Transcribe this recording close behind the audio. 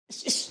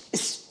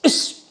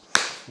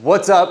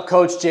What's up,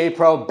 Coach J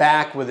Pro,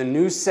 back with a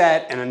new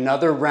set and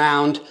another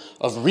round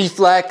of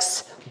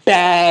Reflex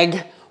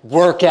bag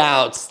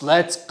workouts.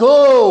 Let's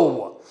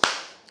go!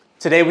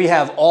 Today we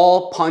have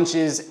all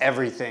punches,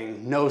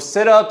 everything. No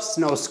sit-ups,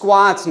 no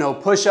squats, no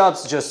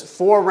push-ups, just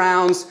 4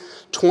 rounds,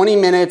 20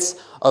 minutes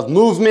of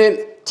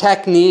movement,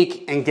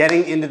 technique, and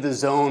getting into the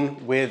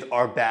zone with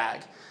our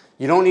bag.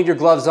 You don't need your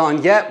gloves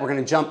on yet. We're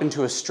gonna jump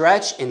into a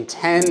stretch in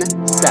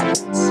 10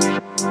 seconds.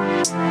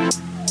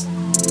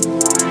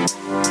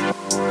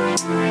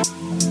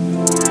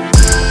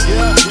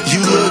 You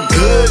look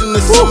good in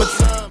the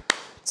summertime.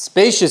 It's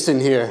spacious in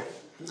here.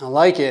 I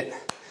like it.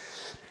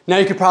 Now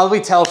you could probably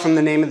tell from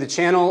the name of the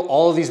channel,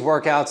 all of these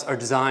workouts are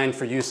designed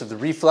for use of the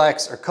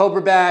Reflex or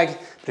Cobra bag.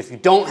 But if you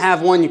don't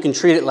have one, you can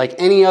treat it like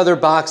any other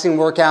boxing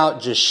workout.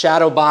 Just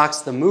shadow box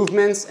the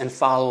movements and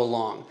follow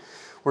along.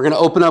 We're gonna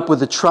open up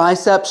with a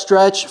tricep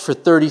stretch for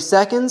 30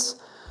 seconds.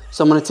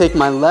 So I'm gonna take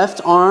my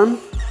left arm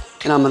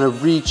and I'm gonna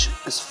reach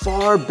as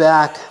far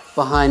back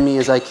behind me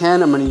as I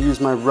can. I'm gonna use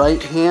my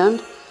right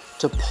hand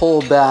to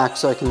pull back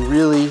so I can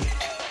really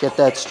get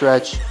that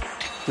stretch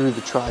through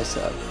the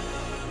tricep.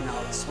 Now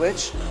let's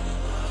switch.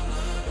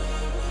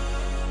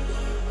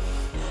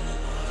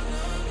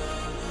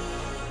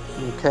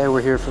 Okay,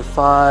 we're here for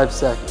 5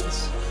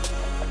 seconds.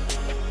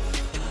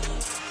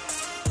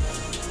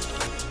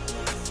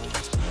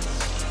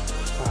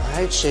 All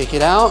right, shake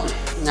it out.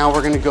 Now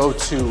we're gonna go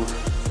to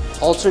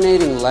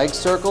alternating leg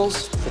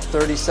circles for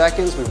 30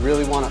 seconds. We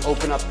really wanna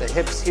open up the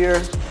hips here.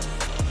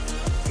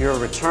 If you're a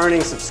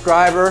returning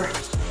subscriber,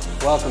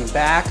 welcome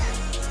back.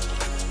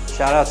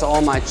 Shout out to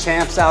all my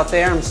champs out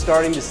there. I'm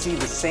starting to see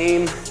the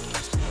same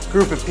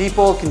group of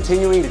people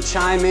continuing to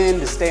chime in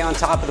to stay on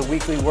top of the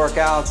weekly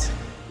workouts.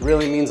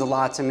 Really means a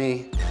lot to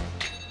me.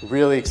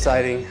 Really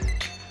exciting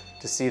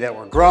to see that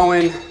we're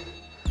growing,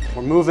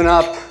 we're moving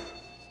up.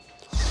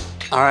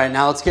 All right,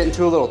 now let's get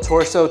into a little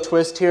torso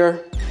twist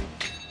here,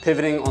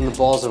 pivoting on the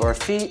balls of our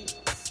feet.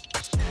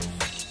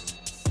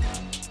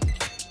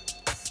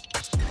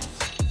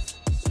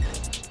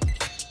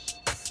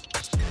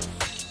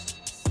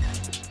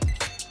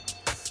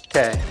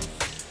 Okay,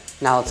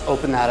 now let's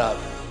open that up.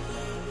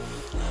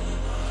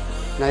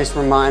 Nice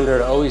reminder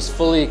to always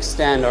fully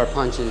extend our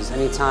punches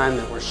anytime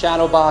that we're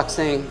shadow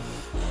boxing.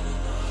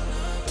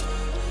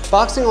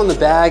 Boxing on the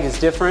bag is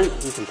different.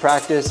 You can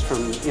practice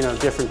from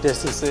different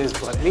distances,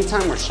 but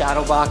anytime we're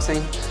shadow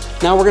boxing,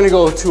 now we're gonna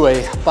go to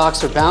a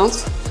boxer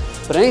bounce,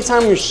 but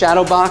anytime you're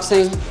shadow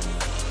boxing,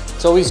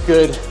 it's always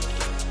good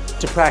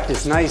to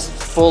practice nice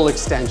full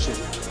extension.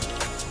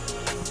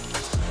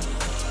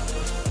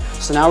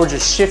 So now we're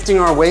just shifting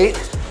our weight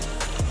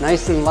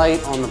nice and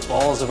light on the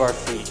balls of our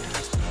feet.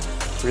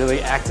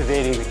 Really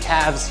activating the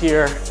calves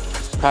here,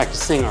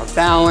 practicing our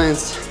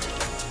balance.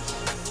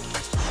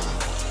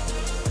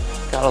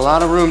 Got a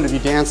lot of room to be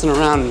dancing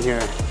around in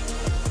here.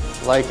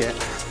 Like it.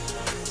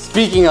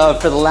 Speaking of,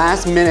 for the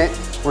last minute,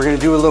 we're gonna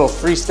do a little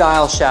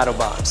freestyle shadow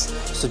box.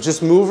 So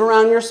just move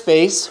around your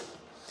space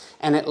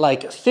and at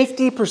like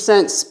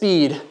 50%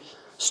 speed,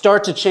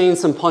 start to chain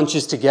some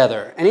punches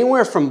together.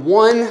 Anywhere from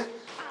 1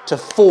 to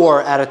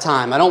 4 at a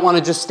time. I don't wanna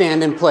just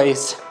stand in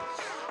place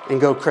and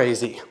go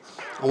crazy.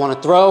 I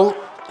wanna throw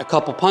a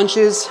couple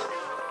punches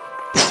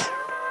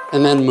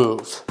and then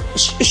move.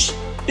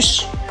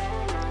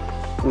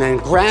 And then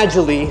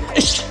gradually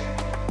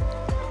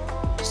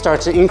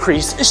start to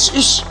increase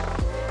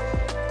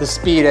the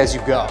speed as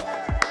you go.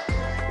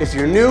 If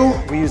you're new,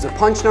 we use a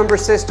punch number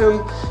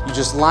system. You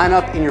just line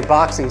up in your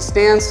boxing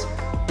stance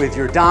with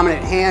your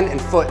dominant hand and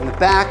foot in the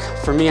back.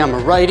 For me, I'm a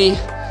righty.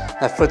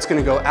 That foot's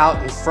gonna go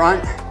out in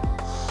front.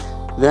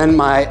 Then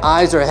my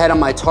eyes are ahead on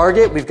my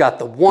target. We've got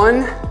the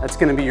 1, that's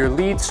gonna be your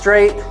lead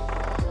straight.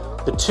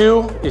 The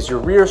 2 is your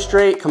rear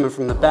straight coming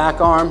from the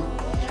back arm.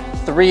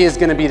 3 is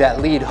gonna be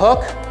that lead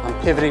hook. I'm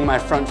pivoting my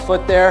front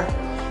foot there.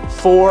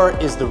 4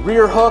 is the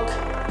rear hook.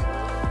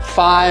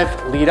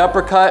 5, lead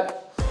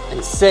uppercut.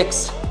 And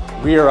 6,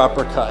 rear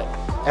uppercut.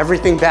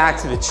 Everything back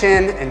to the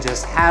chin and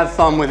just have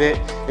fun with it.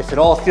 If it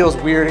all feels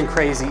weird and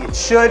crazy, it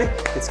should.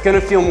 It's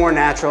gonna feel more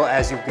natural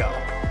as you go.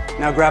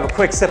 Now grab a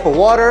quick sip of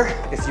water.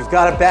 If you've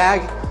got a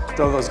bag,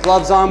 throw those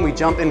gloves on. We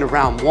jump into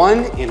round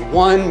 1 in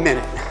 1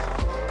 minute.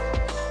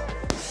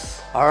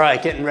 All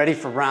right, getting ready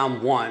for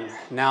round 1.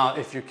 Now,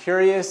 if you're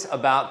curious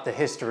about the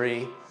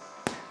history,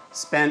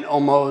 spent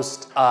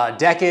almost a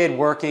decade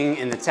working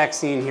in the tech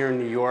scene here in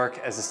New York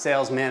as a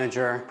sales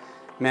manager,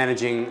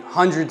 managing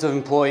hundreds of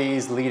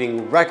employees,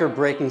 leading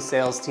record-breaking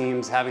sales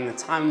teams, having the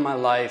time of my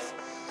life.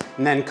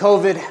 And then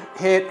COVID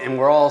hit and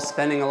we're all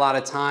spending a lot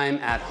of time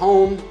at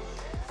home.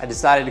 I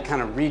decided to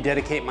kind of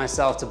rededicate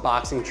myself to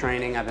boxing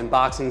training. I've been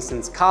boxing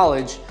since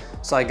college,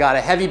 so I got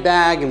a heavy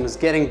bag and was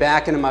getting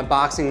back into my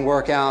boxing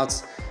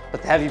workouts.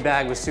 But the heavy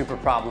bag was super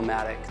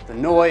problematic. The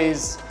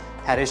noise,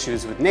 had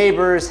issues with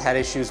neighbors, had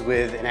issues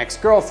with an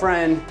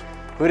ex-girlfriend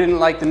who didn't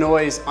like the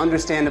noise,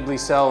 understandably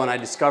so, and I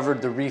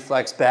discovered the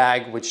Reflex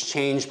bag, which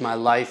changed my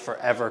life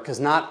forever. Because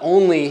not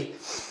only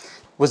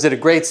was it a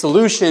great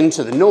solution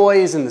to the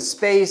noise and the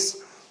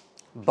space,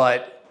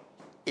 but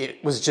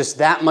it was just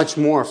that much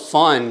more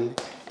fun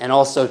and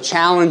also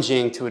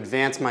challenging to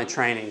advance my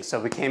training. So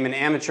I became an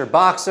amateur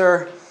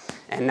boxer,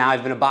 and now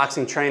I've been a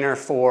boxing trainer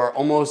for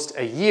almost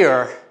a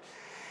year.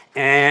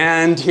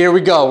 And here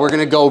we go. We're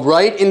gonna go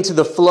right into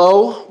the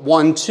flow,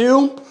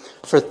 1-2.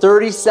 For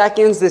 30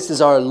 seconds, this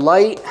is our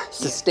light,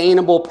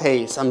 sustainable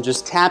pace. I'm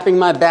just tapping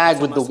my bag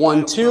with the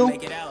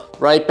 1-2,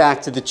 right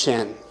back to the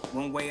chin.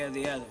 One way or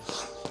the other.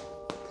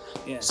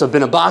 So I've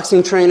been a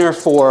boxing trainer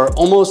for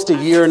almost a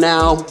year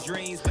now,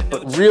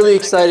 but really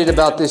excited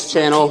about this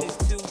channel.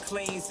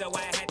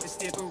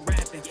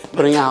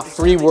 Putting out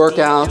free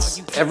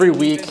workouts every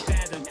week.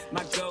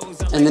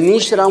 And the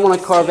niche that I want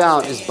to carve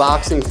out is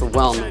boxing for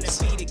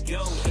wellness.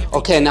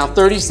 Okay, now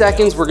 30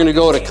 seconds, we're gonna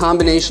go at a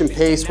combination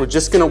pace. We're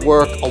just gonna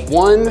work a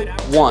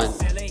 1-1.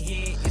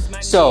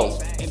 So,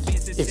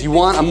 if you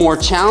want a more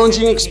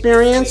challenging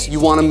experience, you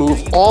wanna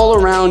move all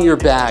around your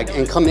bag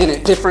and come in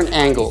at different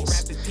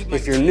angles.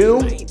 If you're new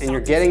and you're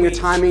getting your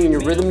timing and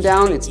your rhythm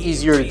down, it's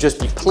easier to just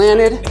be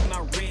planted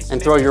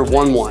and throw your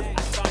 1-1.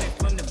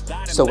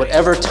 So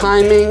whatever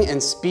timing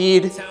and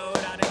speed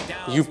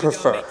you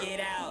prefer.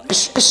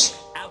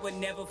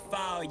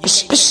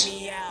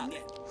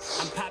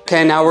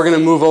 Okay, now we're gonna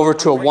move over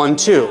to a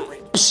 1-2.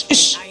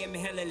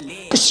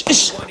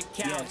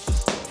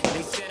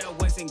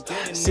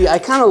 See, I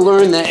kind of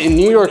learned that in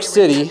New York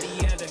City,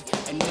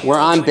 where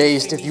I'm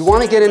based, if you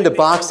want to get into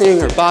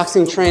boxing or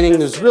boxing training,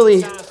 there's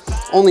really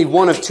only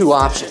one of two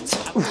options.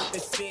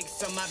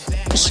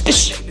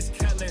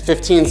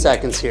 15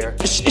 seconds here.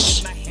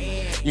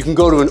 You can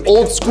go to an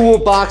old school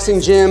boxing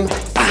gym,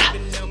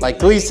 like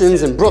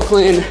Gleason's in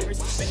Brooklyn,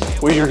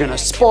 where you're gonna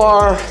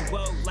spar,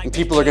 and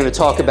people are gonna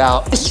talk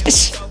about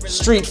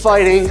street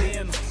fighting.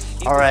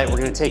 All right, we're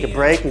gonna take a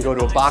break and go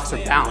to a boxer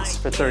bounce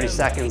for 30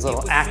 seconds,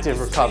 little active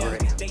recovery.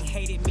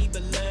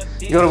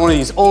 You go to one of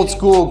these old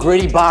school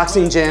gritty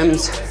boxing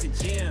gyms,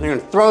 they're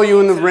gonna throw you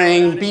in the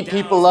ring, beat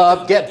people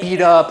up, get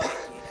beat up,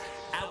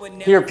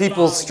 hear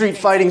people's street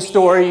fighting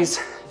stories.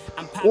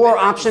 Or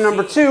option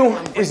number 2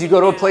 is you go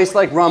to a place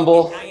like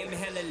Rumble,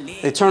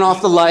 they turn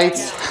off the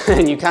lights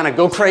and you kind of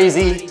go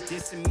crazy,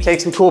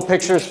 take some cool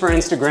pictures for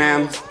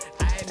Instagram,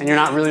 and you're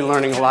not really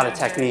learning a lot of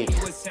technique.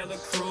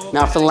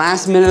 Now for the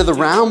last minute of the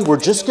round, we're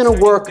just gonna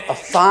work a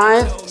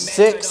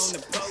 5-6,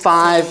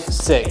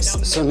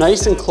 5-6. So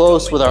nice and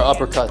close with our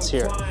uppercuts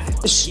here.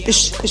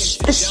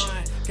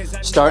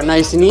 Start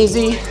nice and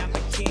easy,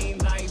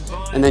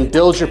 and then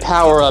build your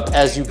power up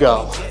as you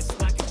go.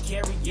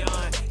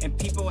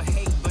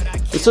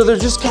 And so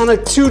there's just kind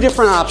of 2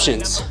 different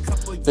options.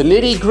 The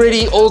nitty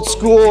gritty old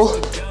school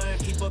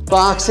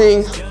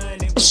boxing,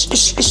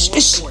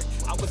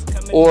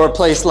 or a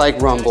place like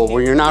Rumble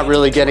where you're not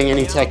really getting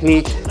any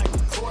technique.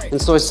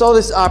 And so I saw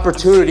this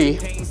opportunity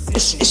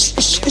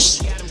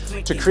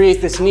to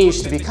create this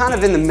niche to be kind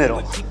of in the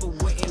middle.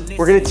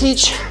 We're gonna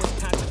teach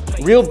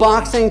real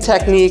boxing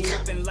technique,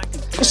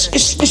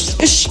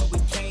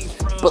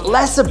 but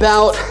less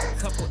about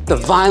the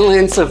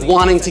violence of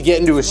wanting to get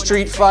into a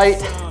street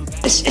fight,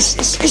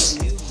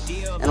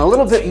 and a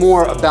little bit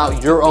more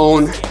about your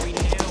own,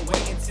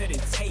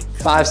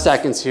 5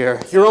 seconds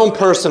here, your own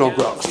personal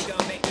growth,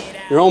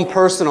 your own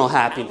personal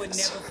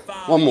happiness.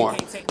 One more.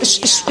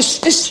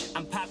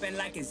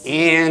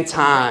 And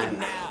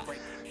time.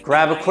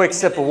 Grab a quick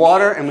sip of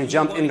water and we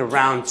jump into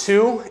round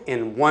 2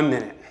 in 1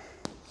 minute.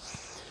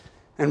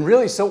 And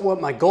really, so what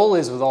my goal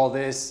is with all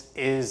this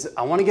is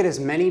I want to get as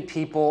many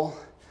people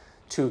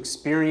to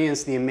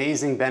experience the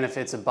amazing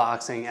benefits of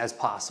boxing as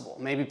possible.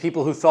 Maybe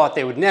people who thought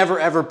they would never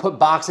ever put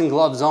boxing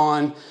gloves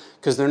on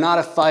because they're not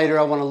a fighter.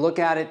 I want to look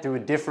at it through a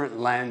different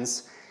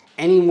lens.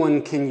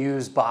 Anyone can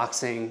use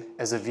boxing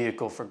as a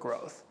vehicle for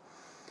growth.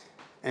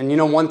 And you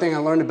know, one thing I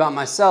learned about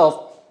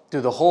myself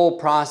through the whole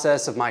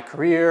process of my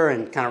career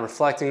and kind of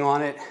reflecting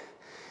on it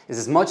is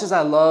as much as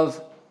I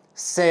love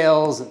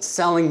sales and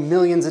selling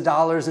millions of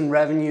dollars in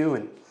revenue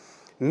and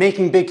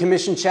making big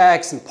commission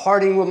checks and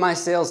partying with my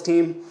sales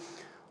team,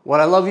 what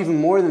I love even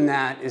more than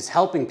that is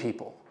helping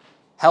people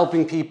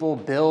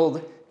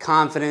build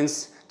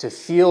confidence, to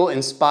feel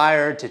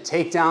inspired, to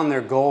take down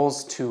their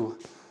goals, to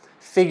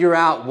figure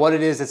out what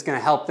it is that's gonna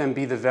help them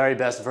be the very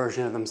best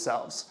version of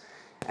themselves.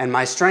 And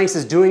my strengths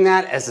is doing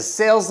that as a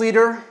sales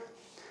leader,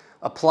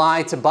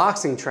 apply to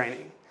boxing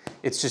training.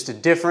 It's just a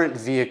different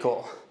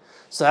vehicle.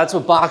 So that's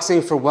what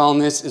Boxing for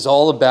Wellness is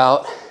all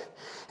about.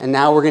 And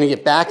now we're gonna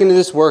get back into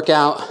this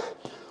workout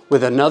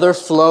with another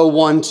flow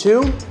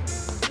 1-2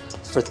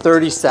 for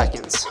 30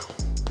 seconds.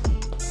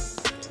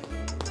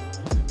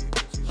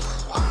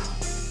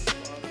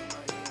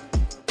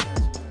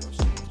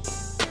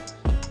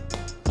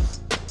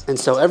 And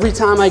so every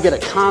time I get a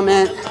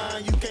comment,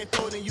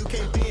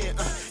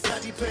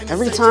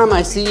 every time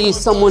I see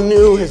someone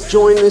new has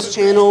joined this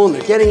channel and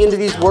they're getting into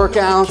these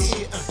workouts,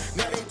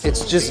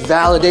 it's just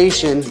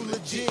validation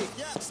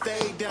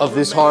of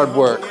this hard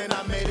work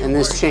and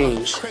this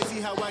change.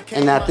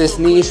 And that this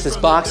niche, this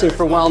Boxing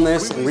for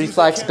Wellness and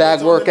Reflex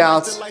bag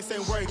workouts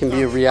can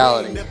be a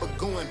reality.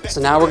 So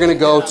now we're gonna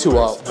go to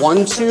a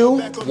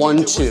 1-2,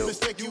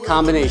 1-2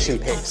 combination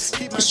pace.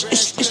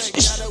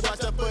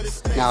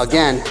 Now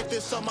again,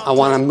 I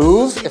wanna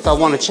move. If I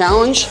wanna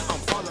challenge,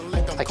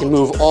 I can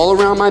move all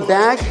around my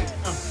bag,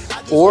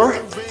 or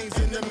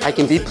I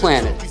can be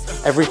planted.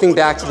 Everything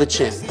back to the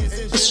chin.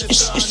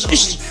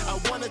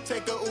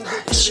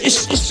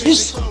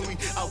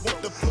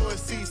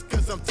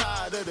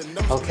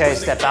 Okay,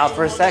 step out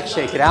for a sec,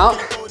 shake it out.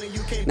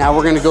 Now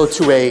we're gonna go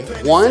to a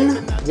 1,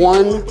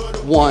 1,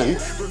 1,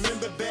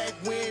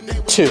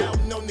 2.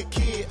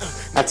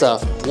 That's a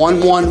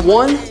 1, 1,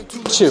 1,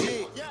 2.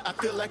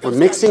 We're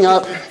mixing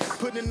up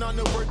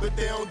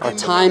our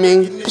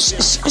timing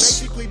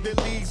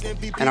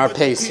and our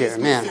pace here.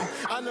 Man,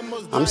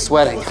 I'm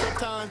sweating.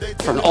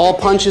 For an all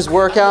punches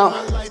workout.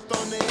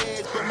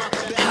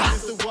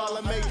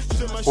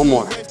 One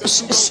more.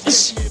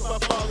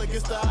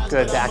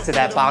 Good, back to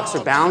that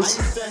boxer bounce.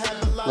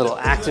 Little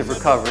active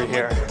recovery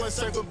here.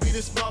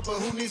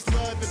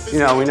 You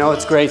know, we know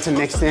it's great to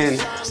mix in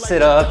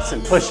sit-ups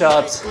and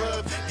push-ups,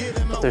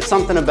 but there's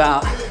something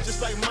about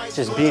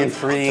just being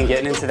free and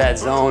getting into that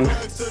zone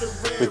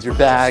with your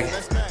bag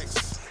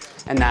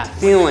and that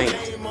feeling,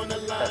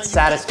 that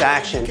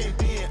satisfaction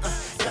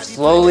of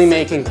slowly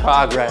making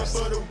progress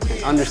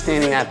and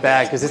understanding that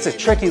bag, because it's a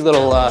tricky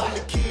little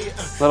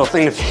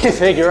thing to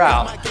figure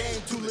out.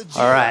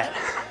 All right.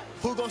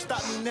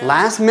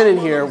 Last minute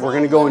here, we're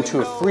gonna go into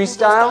a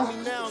freestyle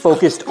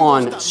focused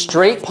on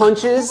straight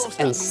punches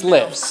and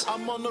slips.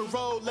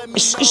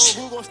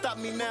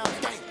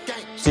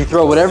 So you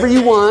throw whatever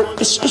you want.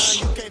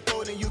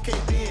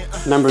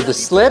 Remember the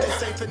slip,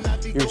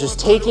 you're just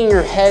taking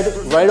your head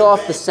right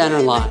off the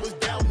center line.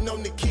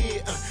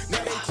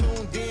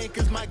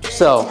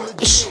 So,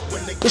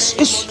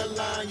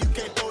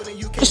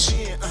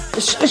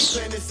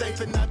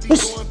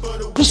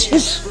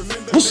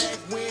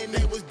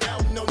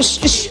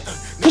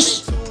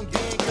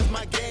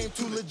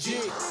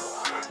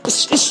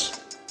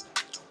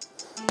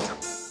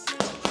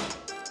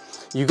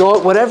 you go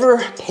at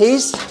whatever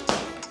pace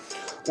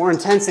or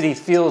intensity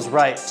feels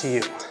right to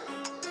you.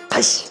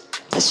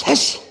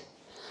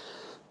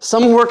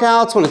 Some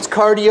workouts, when it's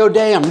cardio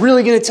day, I'm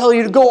really gonna tell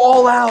you to go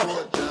all out,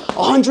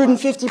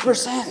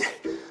 150%.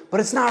 But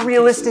it's not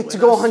realistic to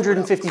go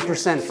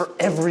 150% for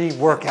every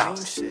workout.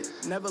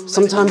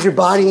 Sometimes your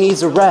body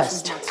needs a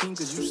rest.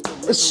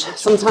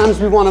 Sometimes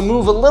we wanna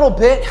move a little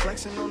bit,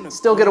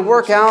 still get a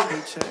workout.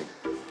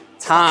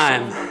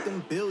 Time.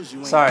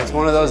 Sorry, it's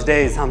one of those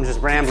days I'm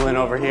just rambling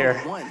over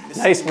here.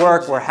 Nice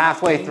work, we're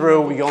halfway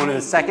through. We go into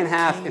the second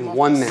half in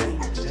 1 minute.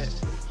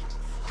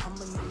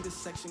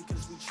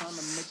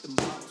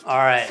 All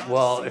right,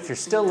 well, if you're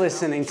still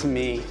listening to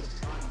me,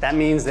 that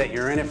means that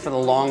you're in it for the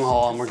long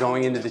haul, and we're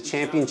going into the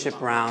championship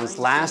rounds.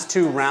 Last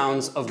 2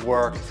 rounds of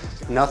work,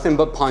 nothing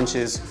but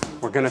punches.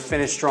 We're gonna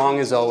finish strong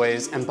as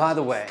always. And by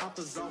the way,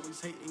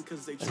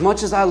 as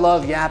much as I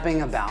love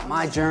yapping about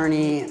my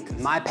journey, and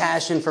my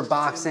passion for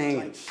boxing,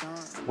 and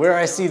where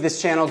I see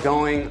this channel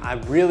going, I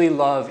really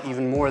love,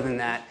 even more than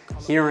that,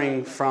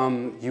 hearing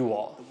from you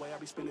all.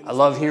 I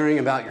love hearing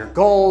about your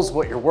goals,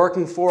 what you're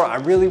working for. I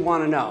really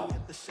wanna know.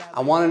 I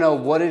wanna know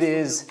what it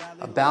is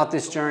about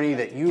this journey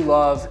that you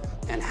love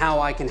and how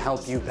I can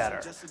help you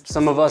better.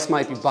 Some of us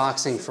might be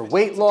boxing for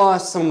weight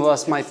loss. Some of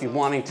us might be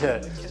wanting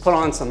to put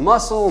on some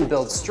muscle and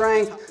build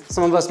strength.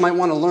 Some of us might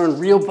want to learn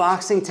real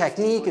boxing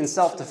technique and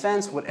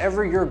self-defense.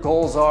 Whatever your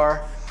goals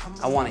are,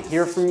 I want to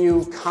hear from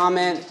you.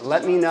 Comment,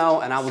 let me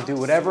know, and I will do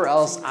whatever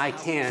else I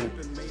can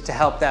to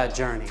help that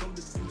journey.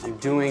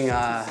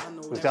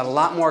 We've got a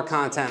lot more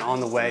content on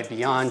the way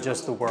beyond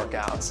just the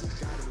workouts.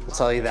 I'll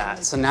tell you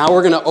that. So now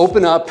we're gonna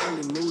open up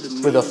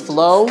with a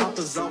flow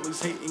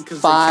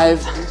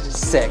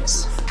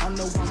 5-6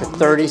 for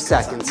 30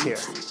 seconds here.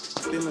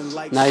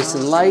 Nice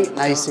and light,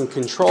 nice and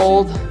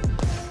controlled.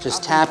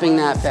 Just tapping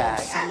that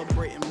bag.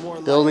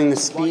 Building the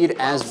speed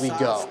as we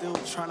go.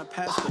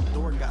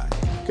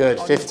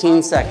 Good,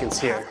 15 seconds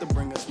here.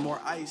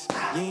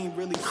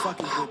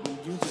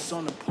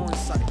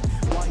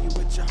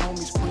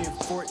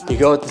 You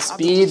go at the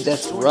speed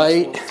that's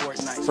right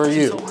for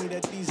you.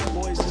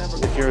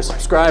 If you're a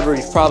subscriber,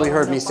 you've probably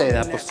heard me say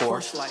that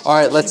before. All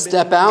right, let's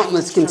step out and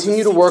let's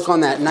continue to work on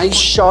that nice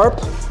sharp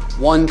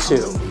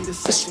 1-2.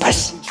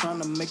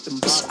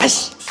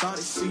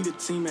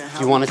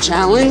 If you want to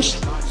challenge,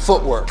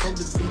 footwork.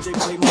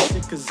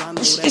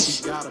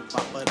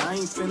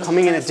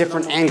 Coming in at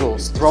different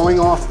angles, throwing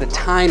off the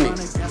timing.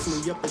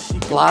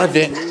 A lot of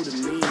it,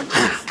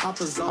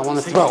 I want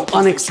to throw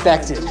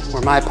unexpected,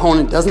 where my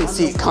opponent doesn't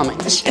see it coming.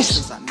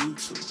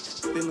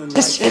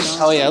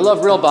 Oh yeah, I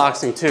love real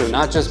boxing too,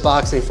 not just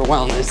boxing for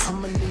wellness.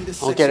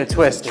 Don't get it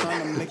twisted.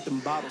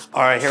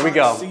 All right, here we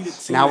go.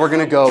 Now we're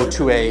gonna go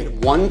to a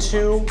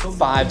 1-2,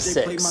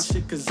 5-6.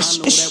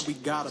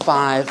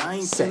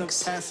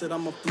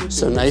 5-6.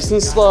 So nice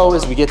and slow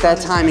as we get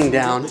that timing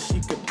down.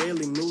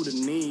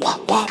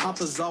 Wop, wop.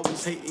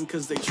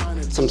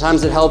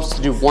 Sometimes it helps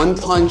to do 1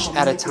 punch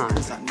at a time.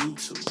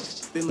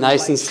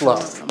 Nice and slow.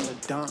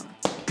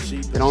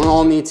 They don't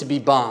all need to be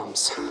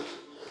bombs.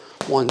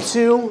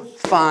 1-2,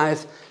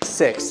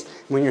 5-6.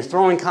 When you're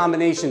throwing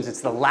combinations,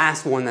 it's the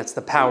last one that's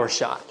the power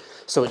shot.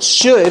 So it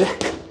should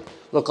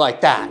look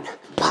like that.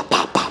 Pop,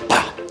 pop, pop,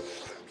 pop.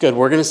 Good,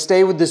 we're gonna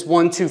stay with this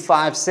 1, 2,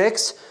 5,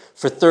 6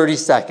 for 30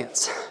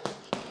 seconds.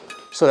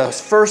 So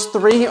those first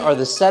 3 are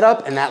the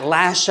setup, and that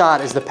last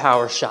shot is the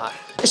power shot.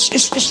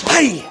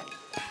 Hey!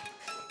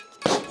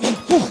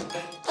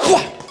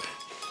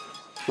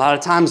 A lot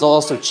of times I'll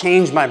also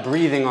change my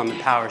breathing on the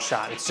power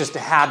shot. It's just a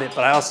habit,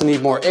 but I also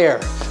need more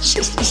air.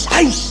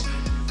 I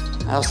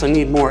also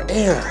need more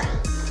air.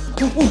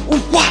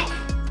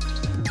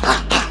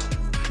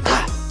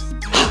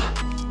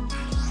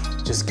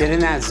 Just get in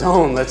that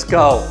zone, let's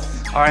go.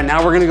 All right,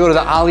 now we're gonna go to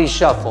the Ali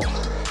shuffle.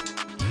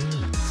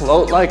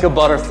 Float like a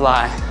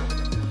butterfly.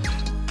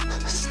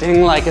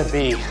 Sting like a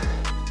bee.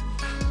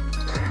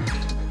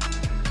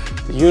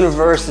 The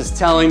universe is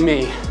telling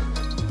me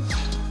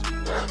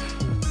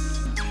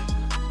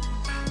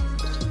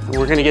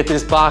we're gonna get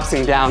this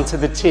boxing down to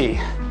the T.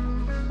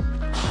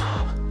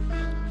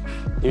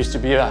 Used to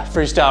be a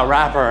freestyle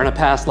rapper in a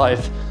past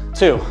life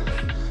too.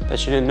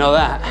 Bet you didn't know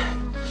that.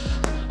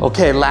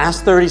 Okay,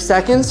 last 30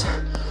 seconds.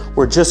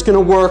 We're just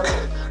gonna work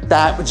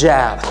that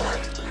jab.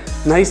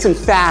 Nice and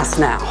fast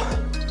now.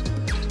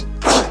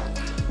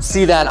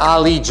 See that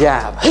Ali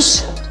jab.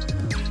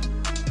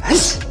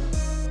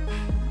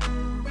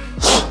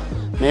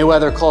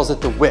 Mayweather calls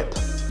it the whip.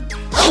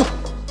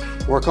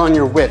 Work on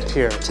your whip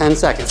here, 10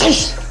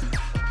 seconds.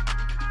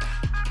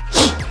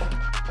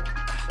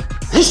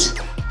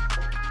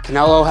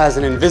 Canelo has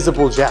an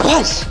invisible jab.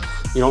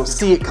 You don't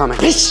see it coming.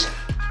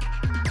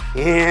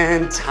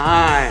 And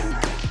time.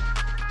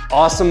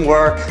 Awesome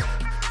work.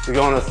 We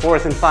go into the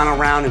 4th and final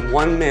round in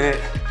 1 minute.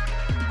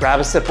 Grab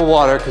a sip of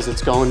water because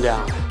it's going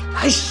down.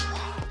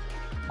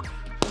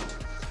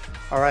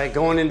 All right,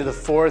 going into the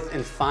 4th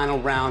and final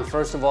round.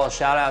 First of all,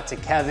 shout out to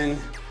Kevin,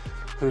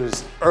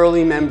 who's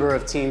early member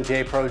of Team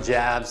J Pro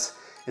Jabs,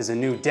 is a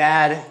new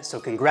dad. So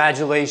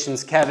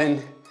congratulations,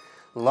 Kevin.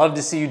 Love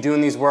to see you doing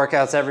these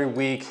workouts every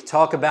week.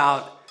 Talk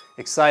about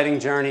exciting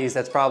journeys.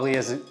 That's probably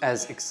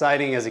as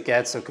exciting as it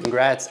gets. So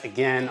congrats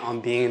again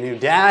on being a new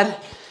dad.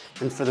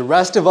 And for the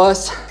rest of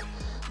us,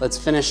 let's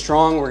finish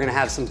strong. We're gonna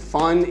have some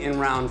fun in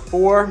round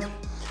 4.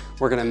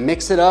 We're gonna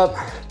mix it up.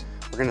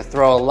 We're gonna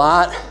throw a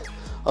lot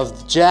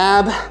of the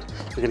jab.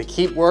 We're gonna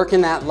keep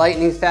working that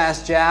lightning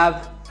fast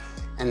jab.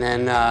 And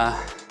then,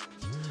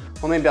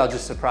 well, maybe I'll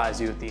just surprise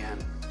you at the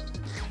end.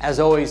 As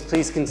always,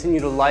 please continue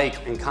to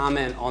like and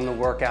comment on the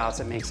workouts.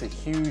 It makes a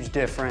huge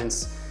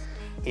difference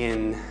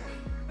in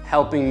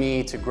helping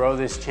me to grow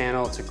this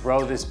channel, to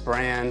grow this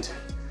brand,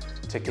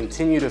 to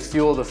continue to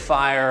fuel the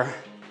fire,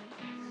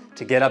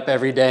 to get up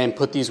every day and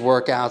put these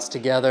workouts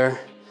together.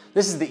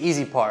 This is the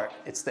easy part.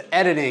 It's the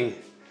editing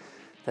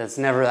that's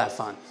never that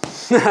fun.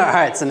 All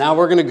right, so now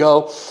we're gonna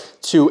go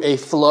to a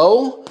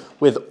flow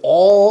with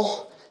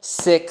all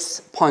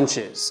 6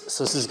 punches.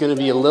 So this is gonna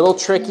be a little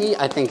tricky.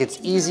 I think it's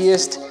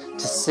easiest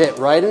to sit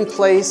right in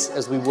place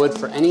as we would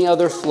for any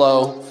other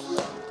flow.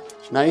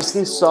 Nice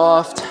and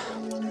soft.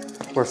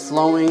 We're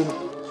flowing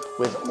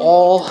with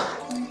all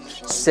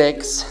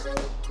 6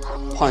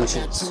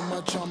 punches.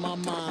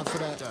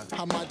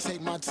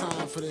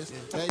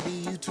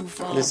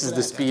 This is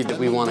the speed that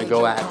we want to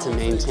go at to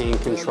maintain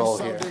control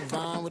here.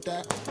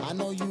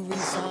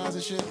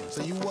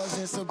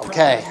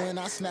 Okay,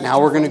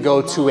 now we're going to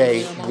go to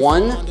a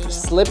 1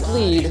 slip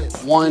lead,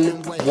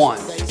 1, 1.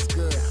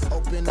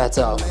 That's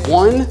a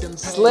 1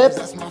 slip,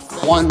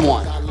 1,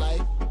 1.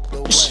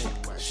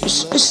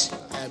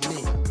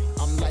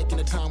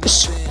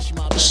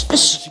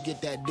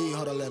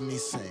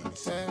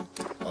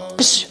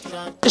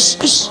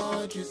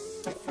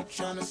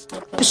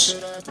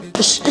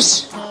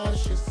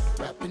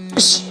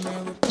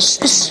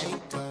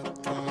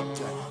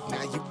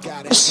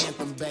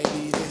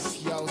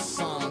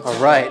 All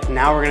right,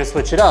 now we're gonna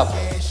switch it up.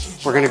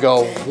 We're gonna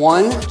go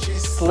 1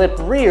 slip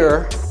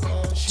rear,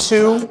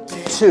 2,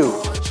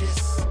 2.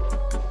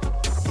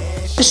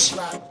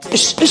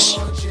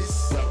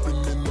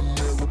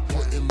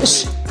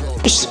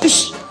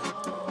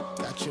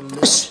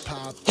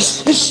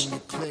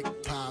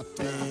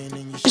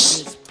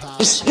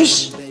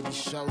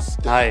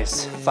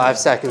 Nice, 5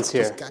 seconds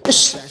here.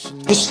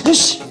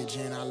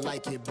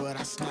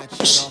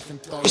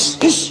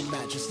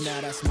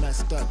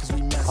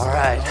 All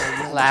right,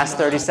 last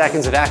 30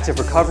 seconds of active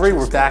recovery.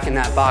 We're back in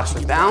that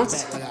boxer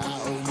bounce.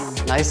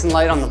 Nice and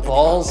light on the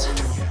balls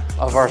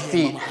of our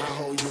feet.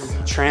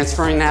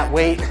 Transferring that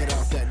weight,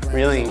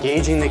 really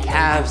engaging the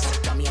calves.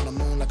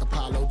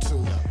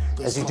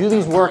 As you do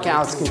these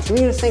workouts,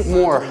 continue to think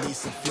more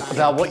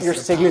about what your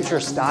signature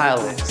style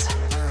is.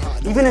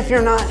 Even if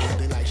you're not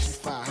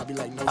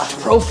a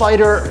pro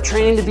fighter or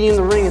training to be in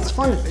the ring, it's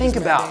fun to think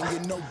about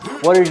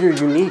what are your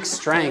unique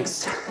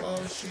strengths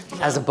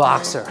as a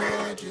boxer,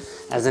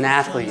 as an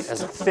athlete,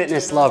 as a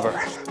fitness lover.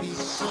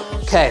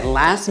 Okay,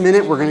 last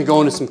minute, we're gonna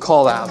go into some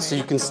call outs. So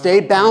you can stay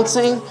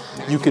bouncing,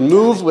 you can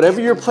move,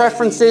 whatever your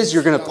preference is,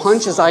 you're gonna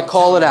punch as I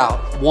call it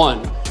out. 1,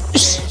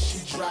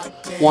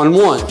 1,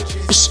 1,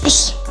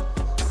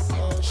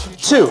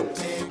 2,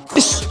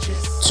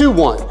 2,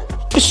 1,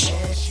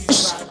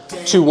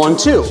 2, 1,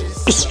 2,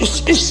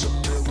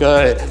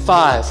 Good.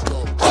 5.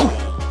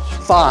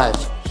 5.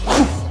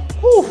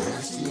 Woo.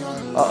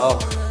 Uh-oh.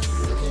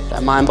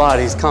 That mind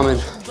body's coming.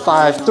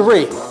 5,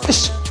 3.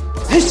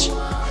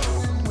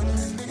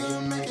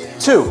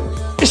 2.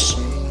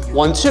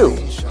 1, 2.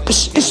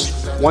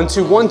 1,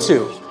 2, 1,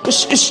 2.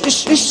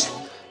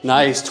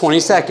 Nice. 20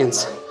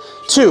 seconds.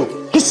 2.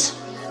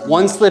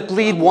 1 slip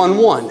lead, 1,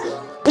 1.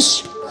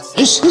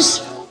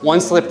 1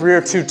 slip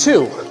rear, 2,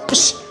 2.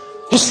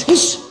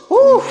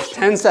 Woo.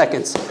 10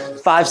 seconds.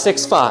 5,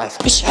 6, 5.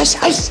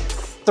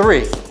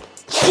 3.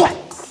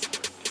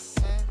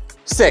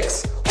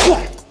 6.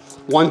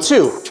 1,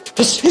 2.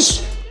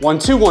 1,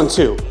 2, 1,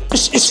 2.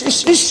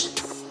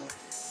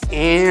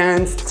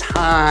 And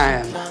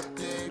time.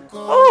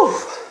 Woo.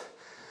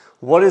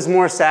 What is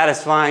more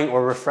satisfying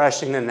or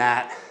refreshing than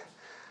that?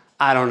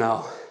 I don't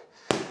know.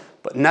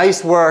 But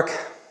nice work.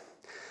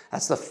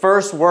 That's the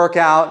first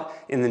workout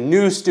in the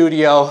new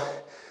studio.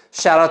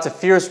 Shout out to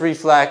Fierce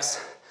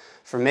Reflex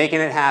for making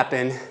it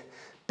happen.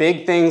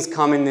 Big things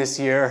coming this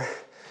year.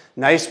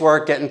 Nice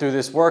work getting through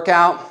this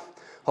workout.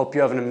 Hope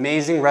you have an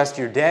amazing rest of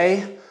your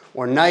day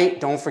or night.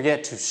 Don't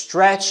forget to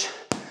stretch,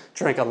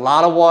 drink a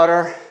lot of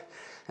water,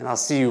 and I'll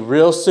see you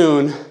real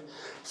soon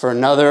for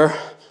another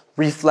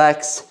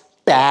Reflex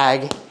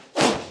bag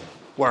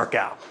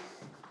workout.